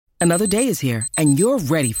Another day is here, and you're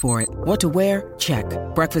ready for it. What to wear? Check.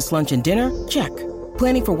 Breakfast, lunch, and dinner? Check.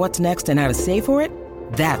 Planning for what's next and how to save for it?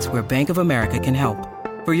 That's where Bank of America can help.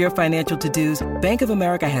 For your financial to-dos, Bank of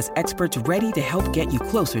America has experts ready to help get you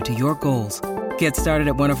closer to your goals. Get started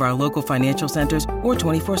at one of our local financial centers or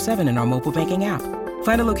 24/7 in our mobile banking app.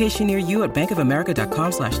 Find a location near you at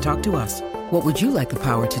bankofamerica.com/talktous. What would you like the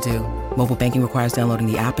power to do? Mobile banking requires downloading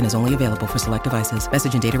the app and is only available for select devices.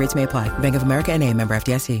 Message and data rates may apply. Bank of America N.A., member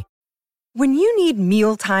FDIC. When you need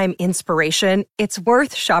mealtime inspiration, it's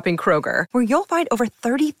worth shopping Kroger, where you'll find over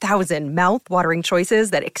 30,000 mouth-watering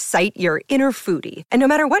choices that excite your inner foodie. And no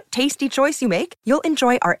matter what tasty choice you make, you'll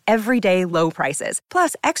enjoy our everyday low prices,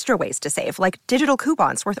 plus extra ways to save, like digital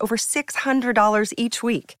coupons worth over $600 each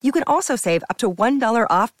week. You can also save up to $1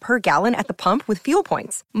 off per gallon at the pump with fuel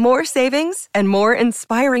points. More savings and more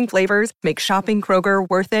inspiring flavors make shopping Kroger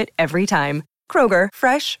worth it every time. Kroger,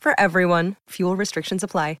 fresh for everyone. Fuel restrictions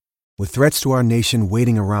apply. With threats to our nation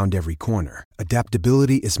waiting around every corner,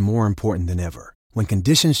 adaptability is more important than ever. When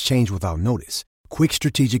conditions change without notice, quick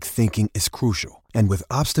strategic thinking is crucial. And with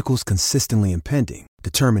obstacles consistently impending,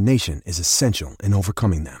 determination is essential in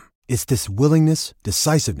overcoming them. It's this willingness,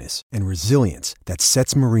 decisiveness, and resilience that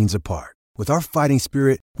sets Marines apart. With our fighting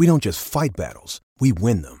spirit, we don't just fight battles, we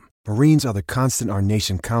win them. Marines are the constant our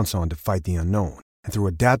nation counts on to fight the unknown. And through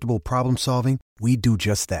adaptable problem solving, we do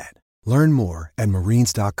just that. Learn more at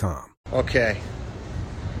marines.com. Okay.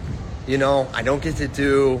 You know, I don't get to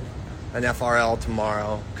do an FRL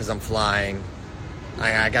tomorrow because I'm flying.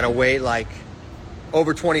 I got to wait like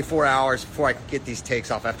over 24 hours before I can get these takes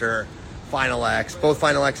off after Final X. Both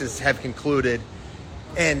Final X's have concluded.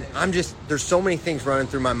 And there's so many things running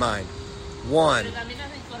through my mind. One,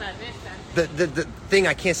 the thing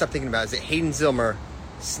I can't stop thinking about is that Hayden Zillmer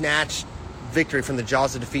snatched victory from the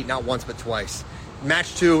jaws of defeat not once but twice.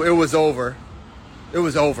 Match 2, it was over. It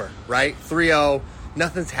was over, right? 3-0,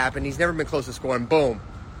 nothing's happened. He's never been close to scoring. Boom.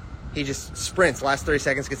 He just sprints. Last 30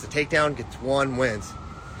 seconds, gets the takedown, gets one, wins.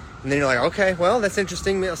 And then you're like, okay, well, that's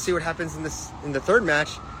interesting. Let's see what happens in the third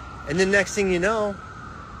match. And then next thing you know,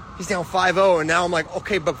 he's down 5-0. And now I'm like,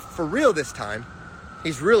 okay, but for real this time,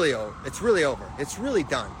 he's really over. It's really over. It's really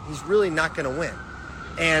done. He's really not going to win.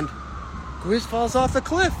 And Gwiz falls off the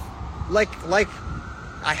cliff. Like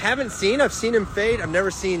I've seen him fade. I've never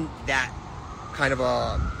seen that kind of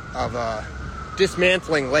a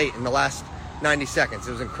dismantling late in the last 90 seconds.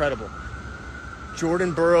 It was incredible.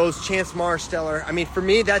 Jordan Burroughs, Chance Marsteller. I mean, for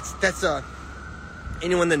me, that's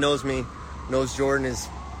anyone that knows me knows Jordan is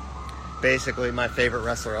basically my favorite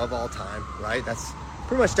wrestler of all time, right? That's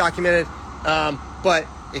pretty much documented. But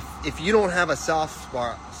if you don't have a soft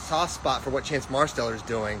spot for what Chance Marsteller is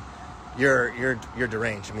doing, you're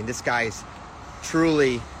deranged. I mean, this guy's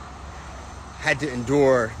truly had to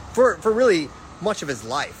endure for really much of his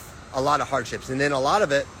life a lot of hardships, and then a lot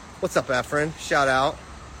of it. What's up, Efren? Shout out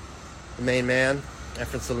the main man,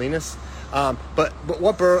 Efren Salinas. But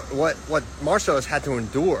what Marshall has had to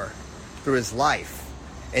endure through his life,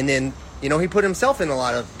 and then he put himself in a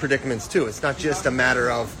lot of predicaments too. It's not just a matter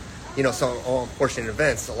of some unfortunate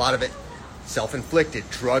events. A lot of it self-inflicted,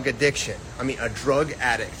 drug addiction. I mean, a drug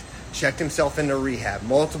addict. Checked himself into rehab,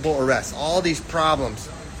 multiple arrests, all these problems.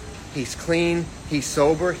 He's clean, he's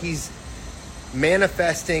sober, he's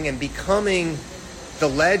manifesting and becoming the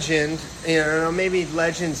legend, maybe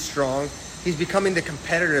legend strong. He's becoming the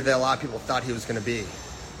competitor that a lot of people thought he was going to be.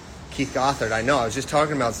 Keith Gothard, I know, I was just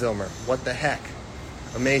talking about Zillmer. What the heck?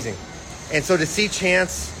 Amazing. And so to see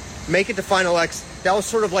Chance make it to Final X, that was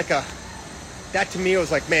sort of like that to me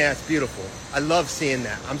was like, man, that's beautiful. I love seeing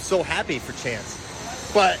that. I'm so happy for Chance.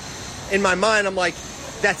 But in my mind, I'm like,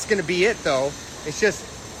 that's going to be it, though. It's just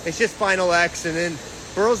Final X, and then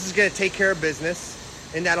Burroughs is going to take care of business,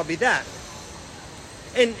 and that'll be that.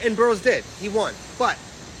 And Burroughs did. He won. But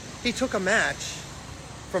he took a match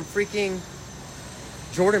from freaking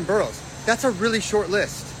Jordan Burroughs. That's a really short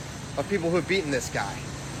list of people who have beaten this guy.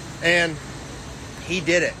 And he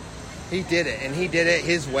did it. He did it, and he did it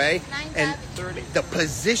his way. And the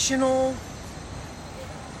positional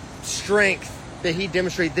strength that he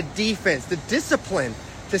demonstrated, the defense, the discipline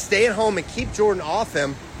to stay at home and keep Jordan off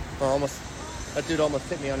him. That dude almost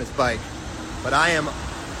hit me on his bike. But I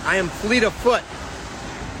am fleet of foot,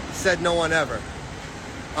 said no one ever.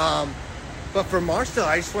 But for Marsteller,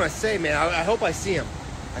 I just want to say, man, I hope I see him.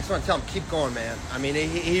 I just want to tell him, keep going, man. I mean,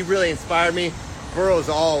 he really inspired me. Burroughs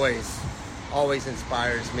always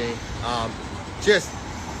inspires me. Just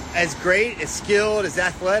as great, as skilled, as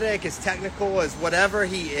athletic, as technical, as whatever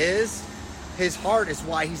he is, his heart is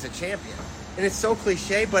why he's a champion. And it's so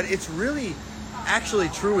cliche, but it's really actually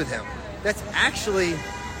true with him. That's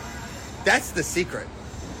the secret.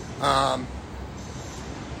 And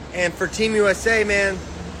for Team USA, man,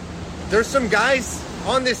 there's some guys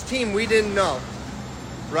on this team we didn't know,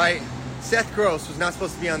 right? Seth Gross was not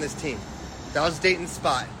supposed to be on this team. That was Dayton's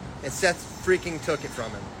spot, and Seth freaking took it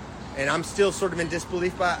from him. And I'm still sort of in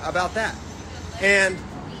disbelief about that. And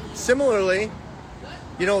similarly,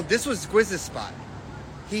 you know, this was Gwiz's spot.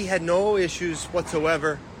 He had no issues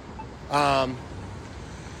whatsoever.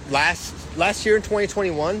 Last year in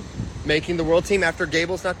 2021, making the world team after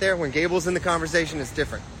Gable's not there. When Gable's in the conversation, it's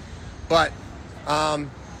different. But,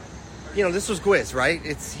 you know, this was Gwiz, right?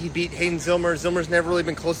 He beat Hayden Zillmer. Zillmer's never really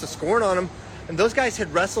been close to scoring on him. And those guys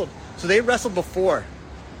had wrestled. So they wrestled before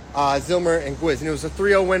Zillmer and Gwiz. And it was a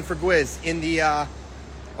 3-0 win for Gwiz in the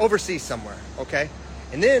overseas somewhere, okay?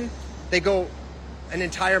 And then they go an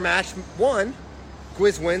entire match, one,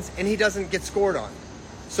 Gwiz wins, and he doesn't get scored on.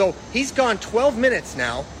 So he's gone 12 minutes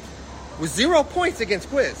now with 0 points against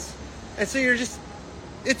Gwiz. And so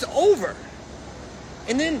it's over.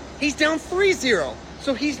 And then he's down 3-0.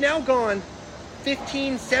 So he's now gone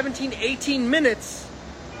 15, 17, 18 minutes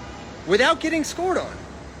without getting scored on.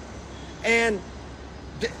 And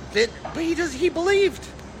but he believed.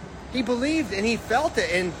 He believed and he felt it.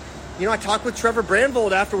 And, you know, I talked with Trevor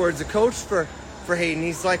Brandvold afterwards, the coach for Hayden.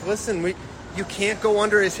 He's like, listen, you can't go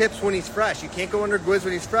under his hips when he's fresh. You can't go under Gwiz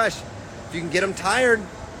when he's fresh. If you can get him tired,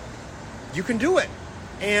 you can do it.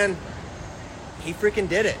 And he freaking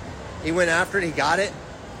did it. He went after it. He got it.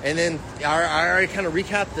 And then I already kind of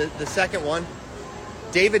recapped the second one.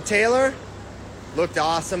 David Taylor looked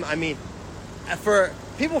awesome. I mean, for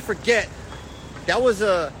people forget, he had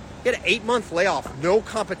an 8-month layoff, no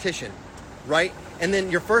competition, right? And then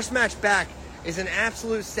your first match back is an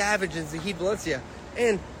absolute savage in Zahid Valencia.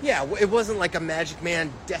 And yeah, it wasn't like a Magic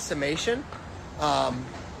Man decimation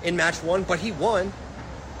in match one, but he won.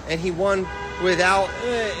 And he won without,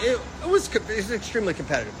 it was extremely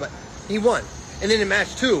competitive, but he won. And then in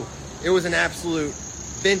match two, it was an absolute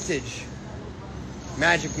vintage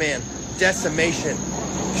Magic Man decimation.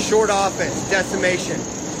 Short offense, decimation,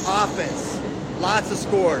 offense, lots of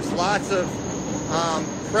scores, lots of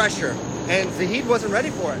pressure. And Zahid wasn't ready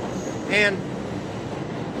for it. And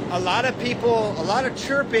a lot of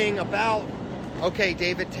chirping about, okay,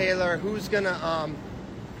 David Taylor, who's going to,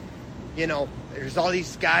 you know, there's all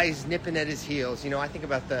these guys nipping at his heels. You know, I think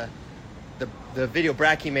about the video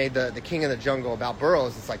Bracky made, the King of the Jungle, about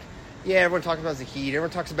Burroughs. It's like, yeah, everyone talks about Zahid. Everyone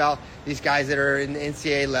talks about these guys that are in the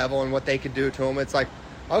NCAA level and what they could do to him. It's like,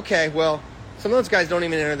 okay, well, some of those guys don't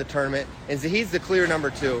even enter the tournament. And Zahid's the clear number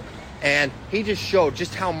 2. And he just showed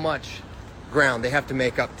just how much ground they have to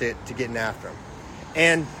make up to getting after him.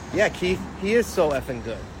 And, yeah, Keith, he is so effing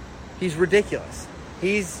good. He's ridiculous.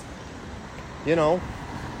 He's, you know,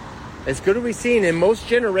 as good as we've seen in most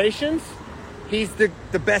generations, he's the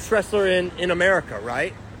best wrestler in America,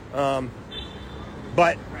 right?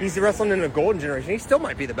 But he's wrestling in the golden generation. He still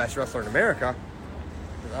might be the best wrestler in America.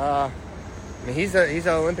 I mean, he's an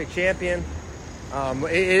Olympic champion.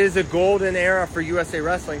 It is a golden era for USA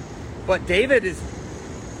Wrestling. But David is,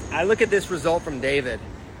 I look at this result from David,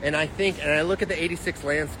 and I look at the 86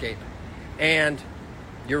 landscape, and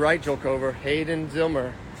you're right, Joel Cover, Hayden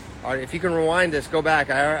Zillmer. All right, if you can rewind this, go back.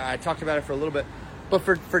 I talked about it for a little bit. But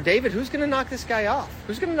for David, who's going to knock this guy off?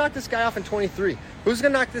 Who's going to knock this guy off in 23? Who's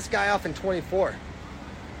going to knock this guy off in 24?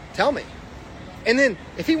 Tell me. And then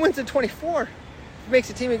if he wins in 24, he makes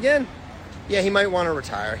a team again, yeah, he might want to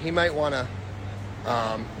retire. He might want to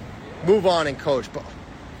move on and coach. But,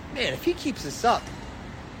 man, if he keeps this up,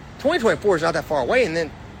 2024 is not that far away. And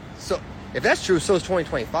then, so if that's true, so is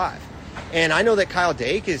 2025. And I know that Kyle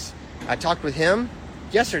Dake I talked with him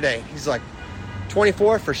yesterday. He's like,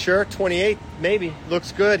 24 for sure, 28 maybe,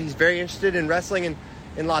 looks good. He's very interested in wrestling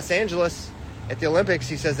in Los Angeles at the Olympics.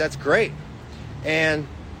 He says that's great. And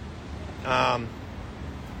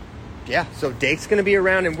yeah, so Dake's going to be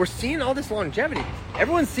around, and we're seeing all this longevity.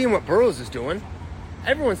 Everyone's seeing what Burroughs is doing.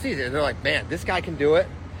 Everyone sees it. They're like, man, this guy can do it.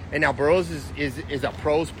 And now Burroughs is a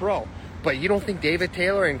pro's pro. But you don't think David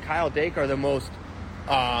Taylor and Kyle Dake are the most,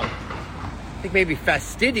 I think maybe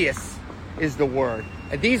fastidious is the word.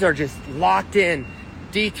 And these are just locked in,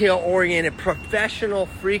 detail-oriented, professional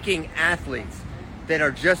freaking athletes that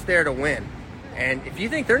are just there to win. And if you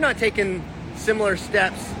think they're not taking similar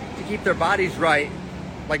steps to keep their bodies right,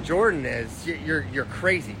 like Jordan is, you're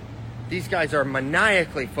crazy. These guys are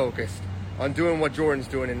maniacally focused on doing what Jordan's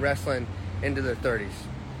doing and wrestling into their 30s.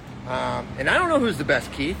 And I don't know who's the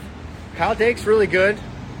best, Keith. Kyle Dake's really good.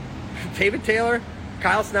 David Taylor,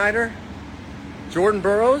 Kyle Snyder, Jordan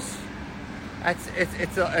Burroughs.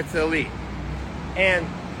 It's elite. And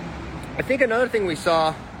I think another thing we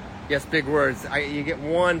saw, yes, big words, you get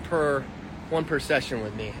one per one per session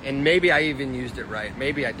with me, and maybe I even used it right.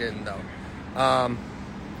 Maybe I didn't, though.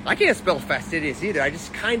 I can't spell fastidious either. I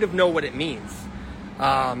just kind of know what it means.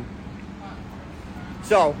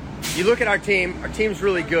 So you look at our team. Our team's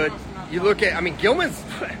really good. You look at, Gilman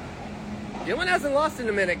hasn't lost in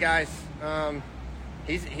a minute, guys.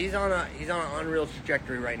 He's on an unreal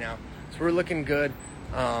trajectory right now. So we're looking good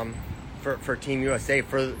for Team USA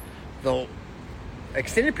for the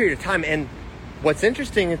extended period of time. And what's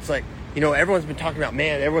interesting, it's like, everyone's been talking about,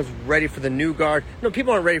 man, everyone's ready for the new guard. No,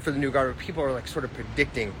 people aren't ready for the new guard, but people are like sort of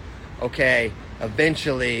predicting, okay,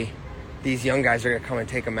 eventually these young guys are going to come and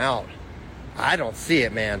take them out. I don't see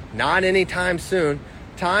it, man. Not anytime soon.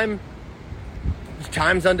 Time's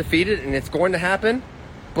undefeated, and it's going to happen,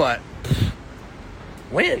 but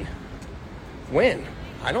when?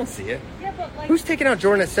 I don't see it. Yeah, but who's taking out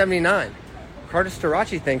Jordan at 79? Curtis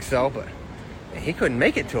Tarachi thinks so, but he couldn't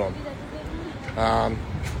make it to him.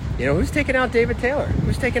 Who's taking out David Taylor?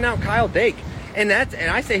 Who's taking out Kyle Dake? And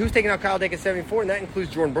I say who's taking out Kyle Dake at 74, and that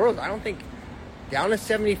includes Jordan Burroughs. I don't think down to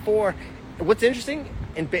 74. What's interesting,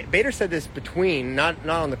 and Bader said this not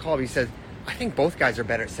on the call, but he said, I think both guys are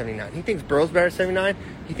better at 79. He thinks Burroughs better at 79.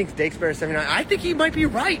 He thinks Dake's better at 79. I think he might be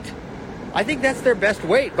right. I think that's their best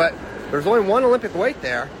weight, but there's only one Olympic weight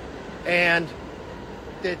there, and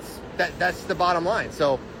that's the bottom line.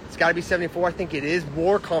 So it's got to be 74. I think it is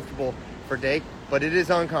more comfortable for Dake, but it is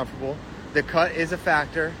uncomfortable. The cut is a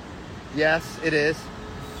factor. Yes, it is.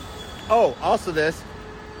 Oh, also this,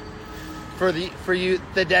 for you,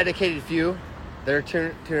 the dedicated few that are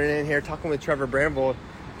tuning in here, talking with Trevor Bramble,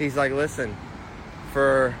 he's like, listen,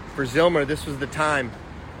 for Zillmer, this was the time,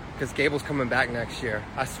 because Gable's coming back next year.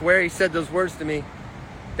 I swear he said those words to me.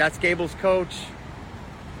 That's Gable's coach.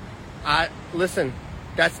 Listen,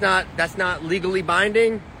 that's not legally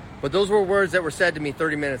binding, but those were words that were said to me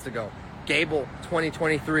 30 minutes ago. Gable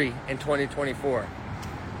 2023 and 2024.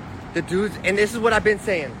 The dudes, and this is what I've been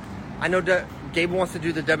saying. I know Gable wants to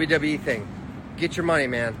do the WWE thing. Get your money,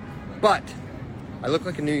 man. But I look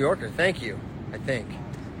like a New Yorker. Thank you. I think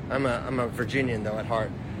I'm a Virginian though at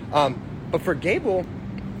heart. But for Gable,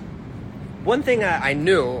 one thing I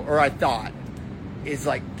knew, or I thought, is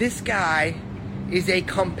like, this guy is a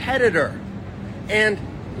competitor. And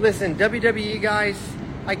listen, WWE guys,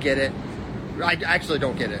 I get it. I actually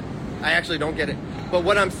don't get it. But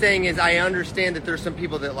what I'm saying is, I understand that there's some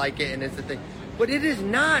people that like it, and it's the thing. But it is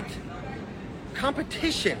not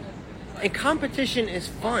competition. And competition is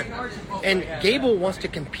fun. And Gable wants to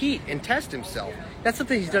compete and test himself. That's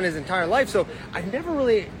something he's done his entire life. So I never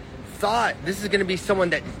really thought this is going to be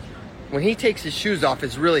someone that, when he takes his shoes off,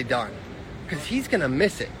 is really done. Because he's going to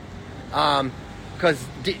miss it. Because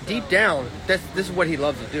deep down, this is what he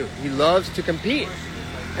loves to do. He loves to compete.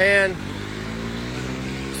 And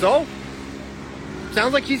so,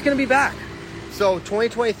 sounds like he's going to be back. So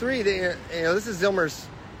 2023, this is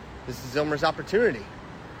Zillmer's opportunity.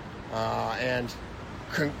 And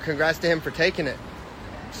congrats to him for taking it.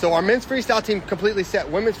 So our men's freestyle team completely set.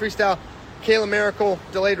 Women's freestyle, Kayla Miracle,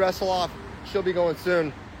 delayed wrestle off. She'll be going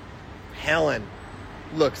soon. Helen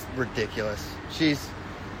looks ridiculous. She's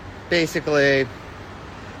basically,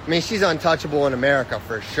 she's untouchable in America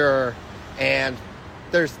for sure. And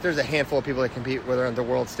there's a handful of people that compete with her on the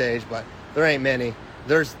world stage, but there ain't many.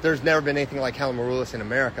 There's never been anything like Helen Maroulis in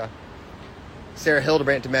America. Sarah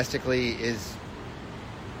Hildebrandt domestically is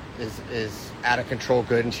out of control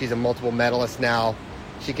good, and she's a multiple medalist now.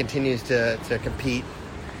 She continues to compete.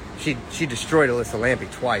 She destroyed Alyssa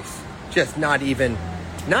Lampe twice. Just not even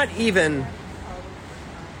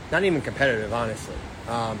competitive, honestly.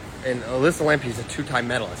 And Alyssa Lampe is a two-time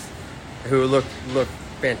medalist who looked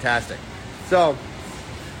fantastic. So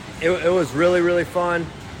it was really, really fun.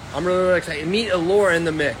 I'm really, really excited. Meet Allura in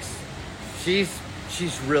the mix. She's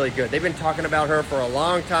really good. They've been talking about her for a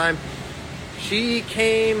long time. She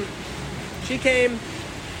came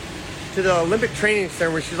to the Olympic Training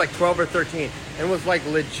Center when she was like 12 or 13 and was like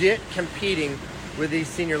legit competing with these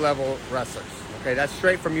senior level wrestlers. Okay, that's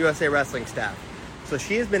straight from USA Wrestling staff. So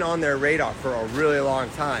she has been on their radar for a really long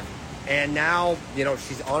time. And now,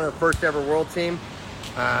 she's on her first ever world team.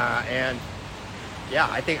 And yeah,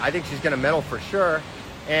 I think she's going to medal for sure.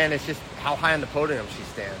 And it's just how high on the podium she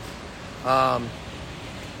stands.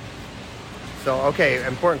 So, okay,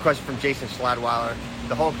 important question from Jason Schladweiler.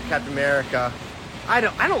 The Hulk, Captain America. I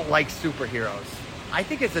don't like superheroes. I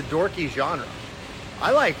think it's a dorky genre.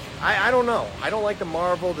 I don't know. I don't like the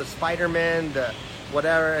Marvel, the Spider-Man, the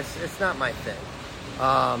whatever. It's not my thing.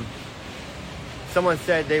 Someone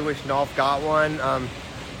said they wish Nolf got one.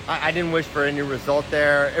 I didn't wish for any result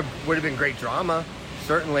there. It would have been great drama,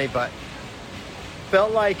 certainly, but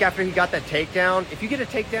felt like after he got that takedown, if you get a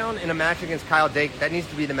takedown in a match against Kyle Dake, that needs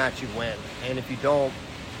to be the match you win. And if you don't,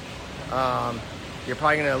 you're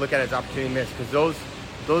probably going to look at it as opportunity miss, because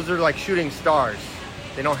those are like shooting stars.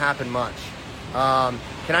 They don't happen much. Can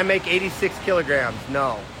I make 86 kilograms?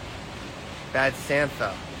 No. Bad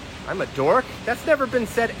Santa. I'm a dork? That's never been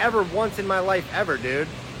said ever once in my life ever, dude.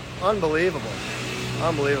 Unbelievable.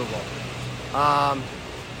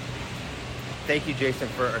 Thank you, Jason,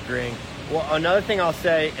 for agreeing. Well, another thing I'll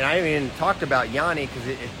say, and I haven't even talked about Yanni because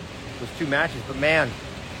it was 2 matches, but man,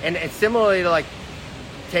 and it's similarly to like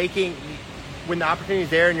taking, when the opportunity's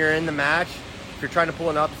there and you're in the match, if you're trying to pull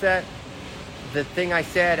an upset, the thing I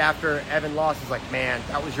said after Evan lost is like, man,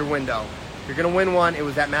 that was your window. You're going to win one. It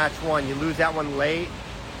was that match one. You lose that one late.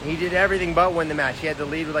 He did everything but win the match. He had the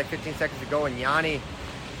lead with like 15 seconds to go, and Yanni,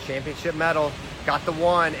 championship medal, got the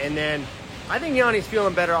one. And then I think Yanni's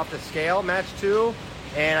feeling better off the scale, match 2.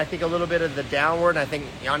 And I think a little bit of the downward. I think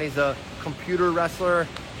Yanni's a computer wrestler,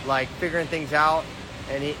 like figuring things out,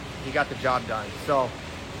 and he got the job done. So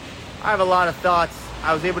I have a lot of thoughts.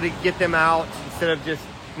 I was able to get them out instead of just,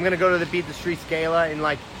 I'm going to go to the Beat the Streets Gala, and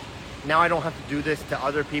like, now I don't have to do this to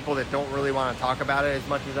other people that don't really want to talk about it as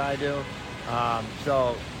much as I do.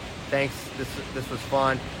 So thanks. This was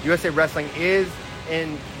fun. USA Wrestling is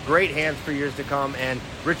in great hands for years to come, and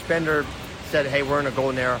Rich Bender said, hey, we're in a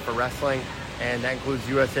golden era for wrestling, and that includes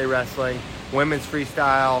USA Wrestling, women's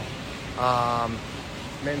freestyle,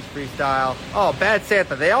 men's freestyle. Oh, Bad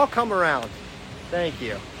Santa. They all come around. Thank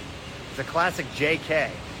you. It's a classic JK.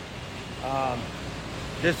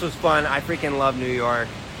 This was fun. I freaking love New York.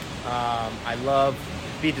 I love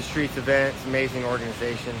Beat the Streets event. It's an amazing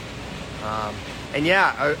organization. And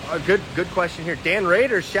yeah, a good question here. Dan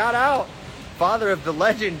Rader, shout out. Father of the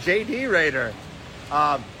legend, JD Rader.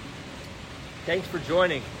 Thanks for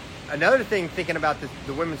joining. Another thing, thinking about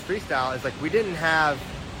the women's freestyle, is like we didn't have,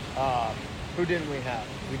 who didn't we have?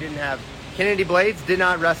 We didn't have, Kennedy Blades did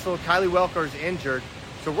not wrestle. Kylie Welker's injured.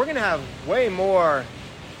 So we're going to have way more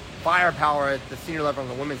firepower at the senior level on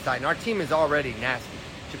the women's side. And our team is already nasty.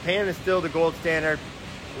 Japan is still the gold standard.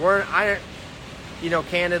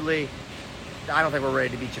 Candidly, I don't think we're ready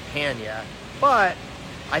to beat Japan yet. But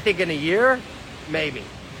I think in a year, maybe.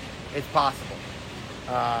 It's possible.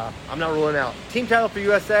 I'm not ruling out. Team title for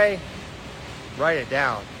USA, write it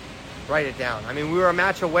down. I mean, we were a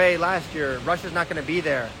match away last year. Russia's not going to be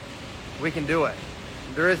there. We can do it.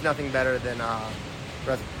 There is nothing better than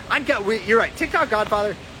wrestling. You're right. TikTok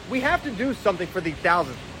Godfather, we have to do something for the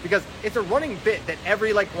thousands, because it's a running bit that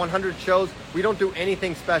every 100 shows, we don't do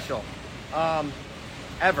anything special.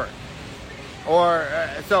 Ever.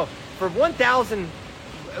 So for 1,000,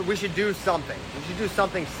 we should do something. We should do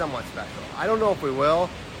something somewhat special. I don't know if we will.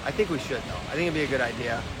 I think we should, though. I think it'd be a good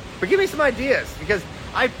idea. But give me some ideas, because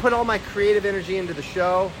I put all my creative energy into the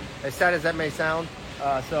show, as sad as that may sound.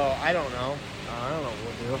 So I don't know. I don't know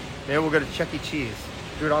what we'll do. Maybe we'll go to Chuck E. Cheese.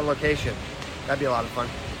 Do it on location. That'd be a lot of fun.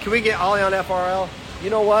 Can we get Ollie on FRL? You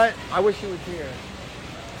know what? I wish he was here.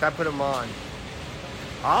 So I put him on.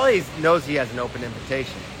 Ollie knows he has an open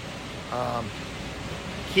invitation.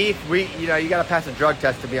 Keith, you got to pass a drug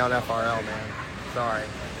test to be on FRL, man. Sorry.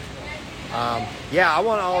 I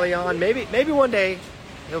want Ollie on. Maybe one day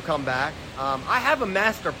he'll come back. I have a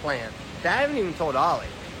master plan that I haven't even told Ollie,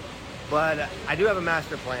 but I do have a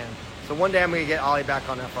master plan. So one day I'm going to get Ollie back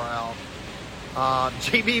on FRL.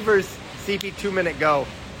 JB versus CP 2-minute go.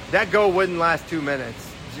 That go wouldn't last 2 minutes.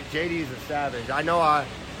 JD's a savage. I know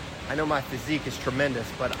my physique is tremendous,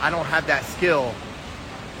 but I don't have that skill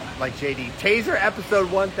like JD. Taser episode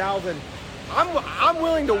 1000. I'm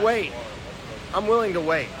willing to wait. 100%. I'm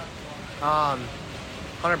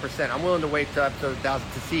willing to wait till episode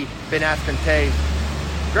 1000 to see Ben Askren tase.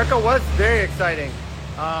 Greco was very exciting.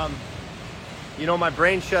 My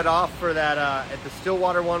brain shut off for that at the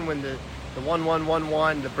Stillwater one when the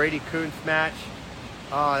 1-1-1-1, the Brady Kuntz match.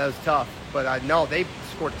 That was tough. But no, they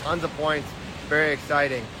scored tons of points. Very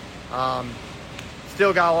exciting.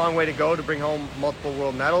 Still got a long way to go to bring home multiple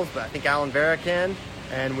world medals, but I think Alan Vera can,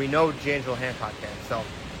 and we know D'Angelo Hancock can. So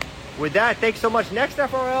with that, thanks so much. Next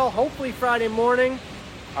FRL, hopefully Friday morning.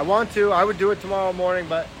 I would do it tomorrow morning,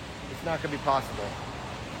 but it's not going to be possible.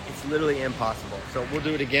 It's literally impossible. So we'll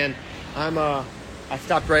do it again. I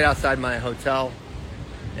stopped right outside my hotel,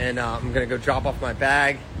 and I'm going to go drop off my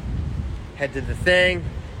bag, head to the thing.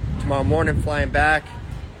 Tomorrow morning, flying back.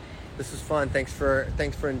 This was fun. Thanks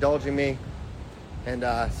for indulging me, and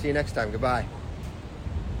see you next time. Goodbye.